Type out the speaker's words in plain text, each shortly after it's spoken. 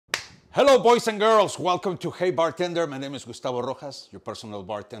Hello, boys and girls. Welcome to Hey Bartender. My name is Gustavo Rojas, your personal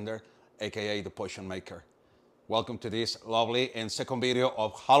bartender, aka the potion maker. Welcome to this lovely and second video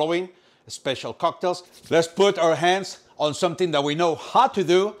of Halloween special cocktails. Let's put our hands on something that we know how to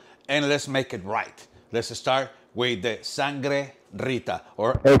do and let's make it right. Let's start with the Sangre Rita,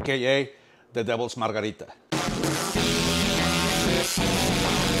 or aka the Devil's Margarita.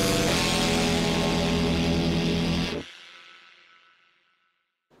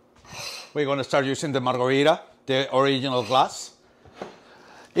 We're going to start using the Margarita, the original glass.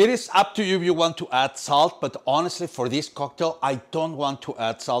 It is up to you if you want to add salt, but honestly, for this cocktail, I don't want to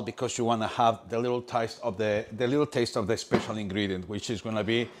add salt because you want to have the little taste of the special ingredient, which is going to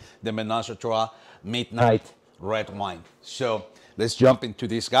be the Ménage à Trois Midnight Red Wine. So let's jump into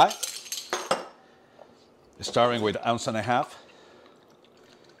this guy, starting with 1.5 ounces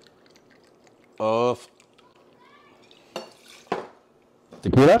of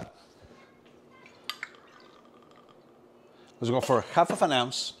tequila. Let's go for 1/2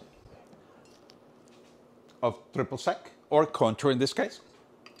 ounce of triple sec, or Cointreau in this case.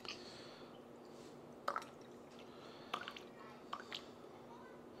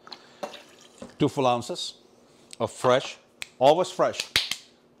 Two full ounces of fresh, always fresh,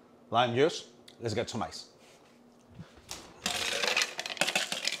 lime juice. Let's get some ice.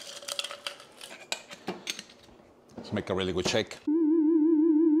 Let's make a really good shake.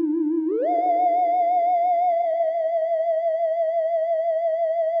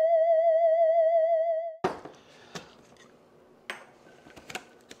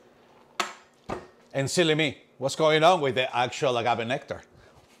 And silly me, what's going on with the actual agave nectar?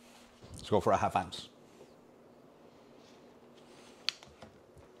 Let's go for 1/2 ounce.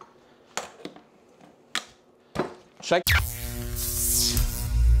 Shake.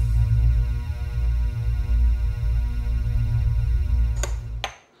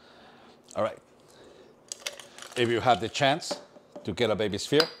 All right. If you have the chance to get a baby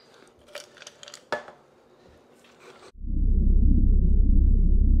sphere,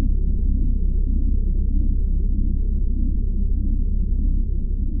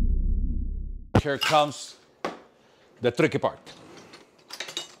 here comes the tricky part.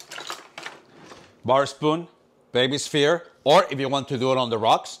 Bar spoon, baby sphere, or if you want to do it on the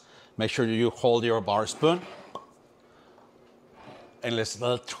rocks, make sure you hold your bar spoon. And let's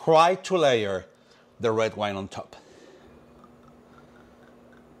try to layer the red wine on top.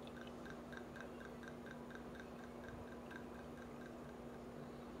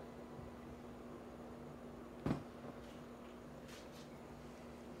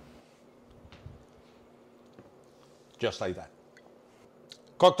 Just like that.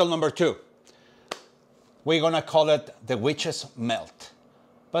 Cocktail number 2. We're gonna call it the Witch's Melt.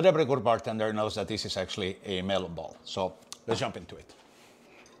 But every good bartender knows that this is actually a melon ball. So let's jump into it.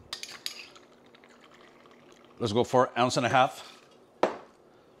 Let's go for 1.5 ounces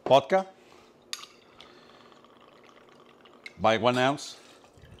vodka by 1 ounce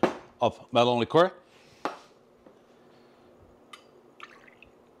of Melon Liquer.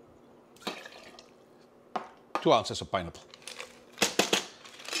 Two ounces of pineapple.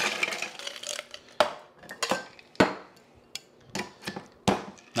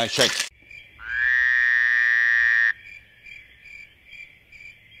 Nice shake.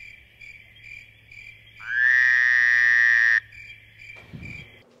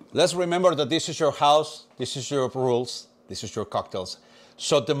 Let's remember that this is your house, this is your rules, this is your cocktails.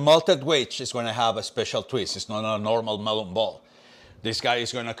 So the malted witch is going to have a special twist. It's not a normal melon ball. This guy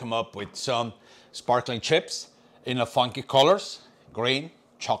is going to come up with some sparkling chips in a funky colors, green,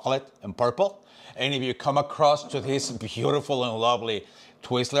 chocolate, and purple. And if you come across to this beautiful and lovely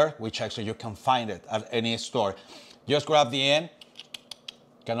Twizzler, which actually you can find it at any store, just grab the end,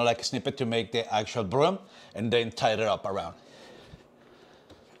 kind of like a snippet to make the actual broom, and then tie it up around.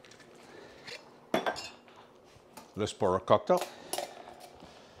 Let's pour a cocktail.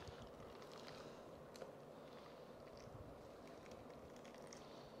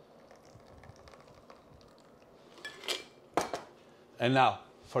 And now,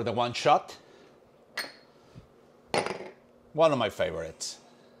 for the one shot, one of my favorites.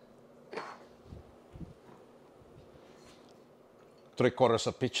 3/4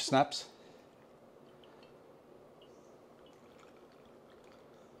 of Peach Schnaps.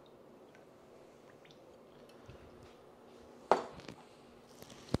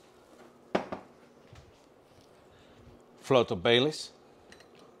 Float of Baileys.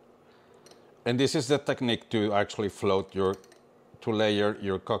 And this is the technique to actually to layer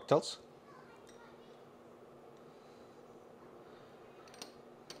your cocktails.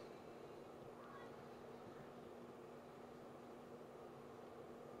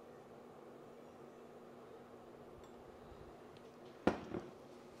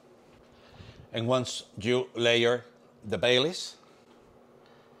 And once you layer the Baileys,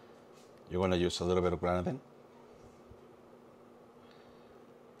 you're going to use a little bit of Grenadine.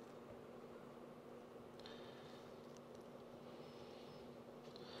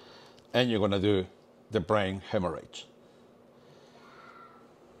 And you're going to do the brain hemorrhage.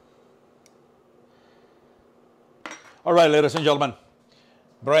 All right, ladies and gentlemen,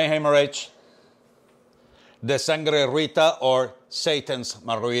 brain hemorrhage, the Sangrerita or Satan's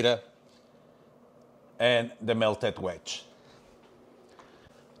Margarita, and the melted wedge.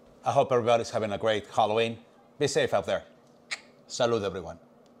 I hope everybody's having a great Halloween. Be safe out there. Salud, everyone.